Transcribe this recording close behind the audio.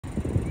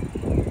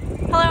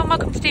Hello and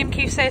welcome to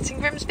DMQ Seat in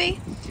Grimsby.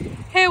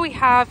 Here we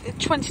have a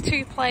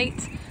 22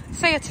 plate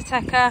Seat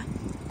Ateca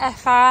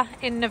FR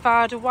in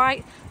Nevada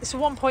white. It's a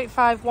 1.5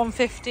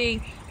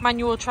 150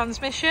 manual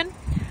transmission.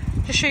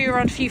 Just show you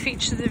around a few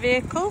features of the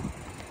vehicle.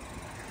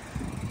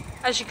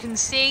 As you can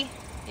see,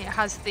 it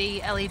has the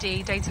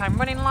LED daytime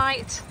running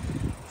light,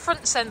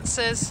 front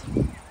sensors,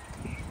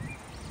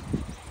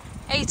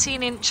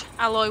 18-inch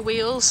alloy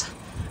wheels.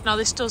 Now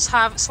this does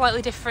have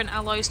slightly different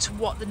alloys to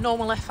what the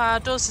normal FR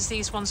does, as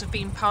these ones have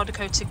been powder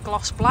coated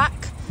gloss black.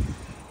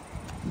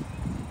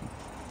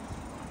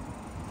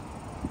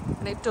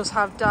 And it does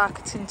have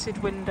darker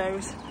tinted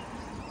windows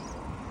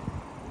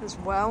as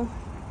well.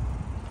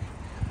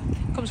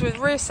 Comes with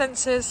rear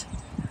sensors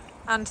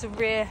and the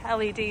rear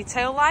LED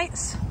tail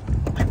lights.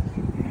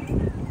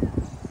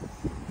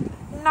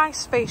 Nice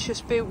spacious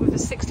boot with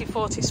a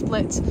 60-40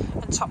 split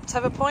and top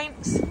tether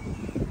points.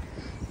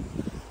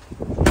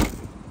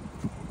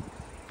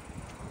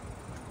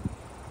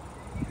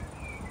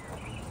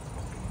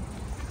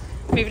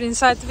 Moving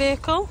inside the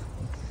vehicle,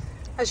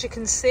 as you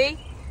can see,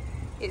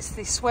 it's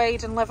the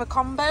suede and leather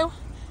combo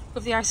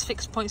with the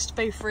ISOFIX points to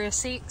both rear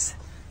seats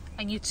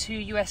and your two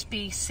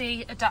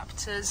USB-C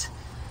adapters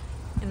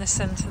in the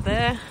centre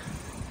there.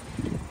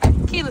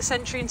 Keyless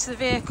entry into the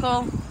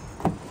vehicle,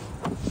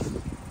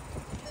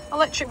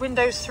 electric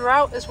windows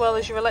throughout, as well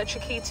as your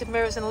electric heated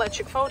mirrors and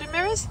electric folding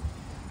mirrors,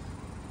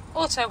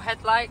 auto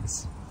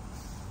headlights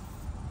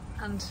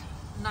and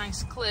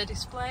nice clear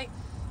display,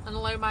 and a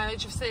low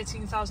mileage of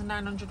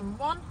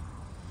 13,901.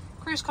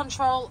 Cruise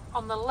control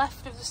on the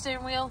left of the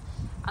steering wheel,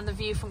 and the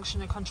view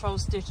function that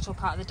controls the digital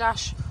part of the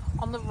dash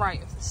on the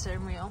right of the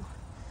steering wheel.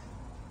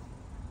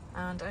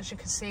 And as you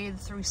can see, the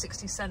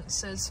 360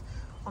 sensors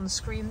on the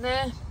screen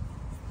there.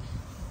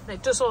 And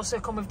it does also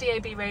come with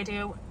DAB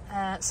radio,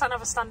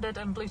 sat-nav standard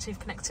and Bluetooth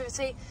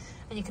connectivity,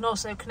 and you can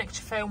also connect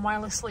your phone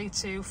wirelessly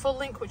to Full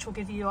Link, which will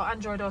give you your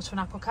Android Auto and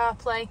Apple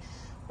CarPlay,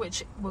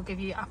 which will give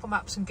you Apple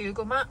Maps and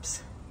Google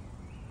Maps.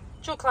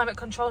 Dual climate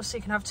control, so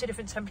you can have two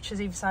different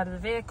temperatures either side of the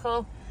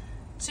vehicle,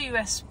 two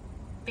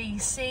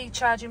USB-C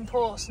charging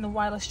ports and a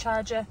wireless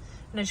charger,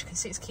 and as you can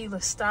see, it's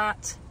keyless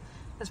start.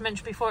 As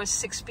mentioned before,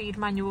 it's a 6-speed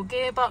manual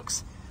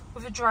gearbox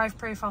with a drive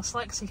profile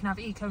select, so you can have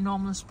eco,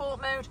 normal and sport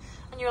mode,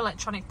 and your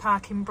electronic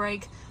parking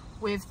brake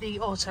with the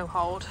auto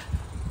hold.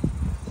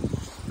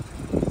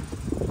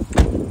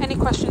 Any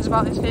questions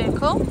about this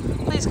vehicle,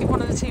 please give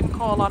one of the team a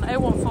call on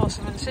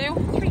 01472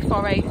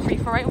 348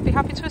 348. We'll be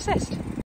happy to assist.